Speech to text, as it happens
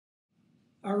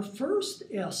Our first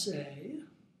essay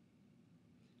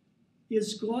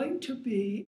is going to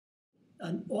be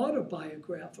an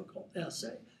autobiographical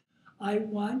essay. I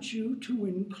want you to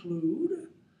include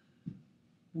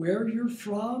where you're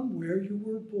from, where you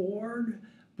were born,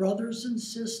 brothers and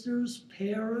sisters,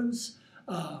 parents,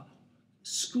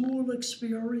 school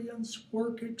experience,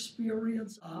 work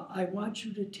experience. I want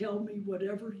you to tell me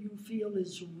whatever you feel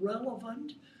is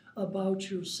relevant about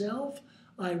yourself.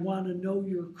 I want to know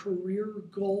your career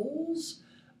goals.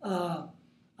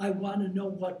 I want to know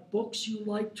what books you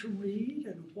like to read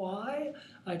and why.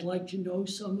 I'd like to know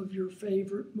some of your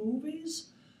favorite movies.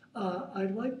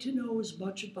 I'd like to know as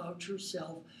much about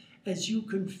yourself as you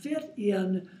can fit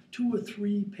in to a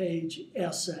 3-page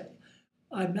essay.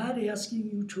 I'm not asking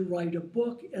you to write a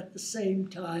book at the same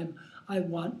time. I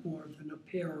want more than a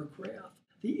paragraph.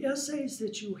 The essays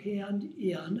that you hand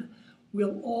in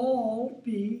will all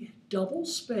be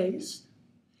double-spaced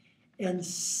and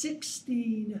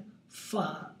 16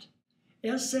 font.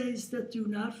 Essays that do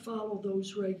not follow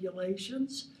those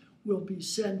regulations will be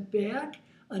sent back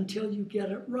until you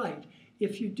get it right.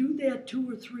 If you do that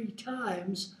 2 or 3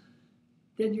 times,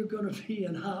 then you're going to be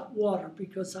in hot water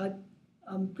because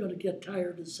I'm going to get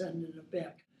tired of sending it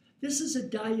back. This is a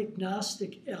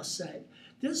diagnostic essay.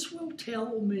 This will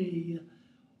tell me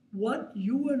what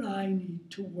you and I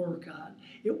need to work on.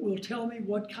 It will tell me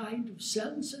what kind of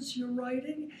sentences you're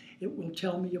writing. It will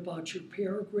tell me about your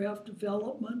paragraph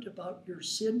development, about your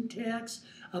syntax,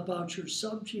 about your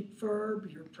subject verb,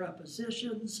 your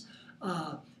prepositions.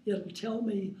 It'll tell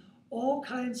me all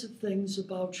kinds of things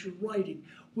about your writing.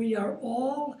 We are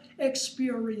all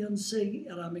experiencing,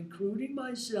 and I'm including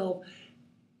myself,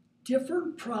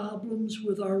 different problems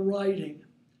with our writing.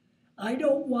 I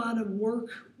don't want to work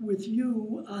with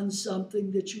you on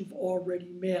something that you've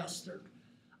already mastered.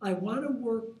 I want to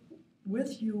work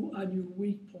with you on your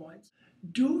weak points.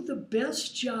 Do the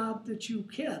best job that you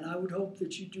can. I would hope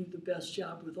that you do the best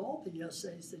job with all the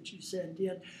essays that you send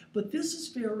in, but this is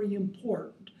very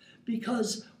important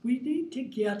because we need to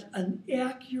get an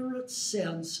accurate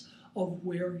sense of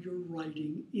where your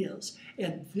writing is,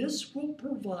 and this will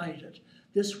provide it.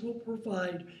 This will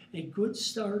provide a good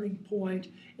starting point,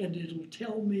 and it'll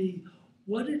tell me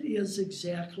what it is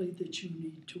exactly that you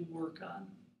need to work on.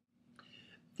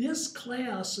 This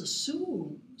class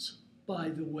assumes, by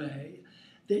the way,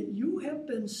 that you have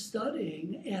been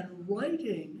studying and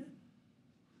writing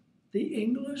the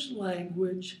English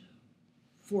language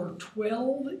for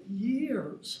 12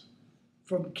 years,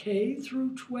 from K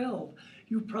through 12.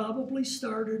 You probably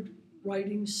started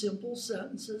writing simple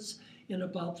sentences in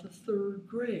about the 3rd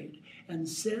grade. And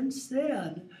since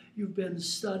then, you've been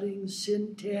studying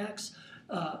syntax,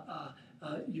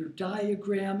 your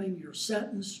diagramming, your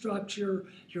sentence structure,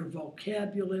 your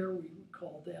vocabulary, we would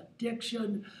call that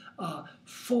diction,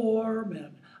 form,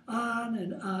 and on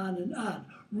and on and on.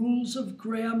 Rules of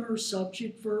grammar,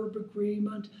 subject-verb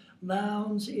agreement,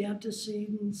 nouns,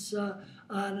 antecedents, on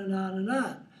and on and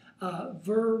on.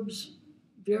 Verbs,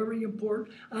 very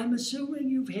important. I'm assuming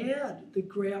you've had the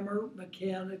grammar,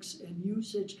 mechanics, and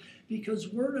usage because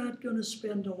we're not going to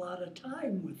spend a lot of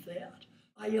time with that.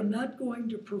 I am not going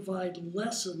to provide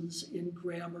lessons in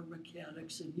grammar,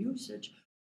 mechanics, and usage.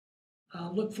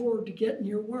 Look forward to getting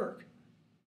your work.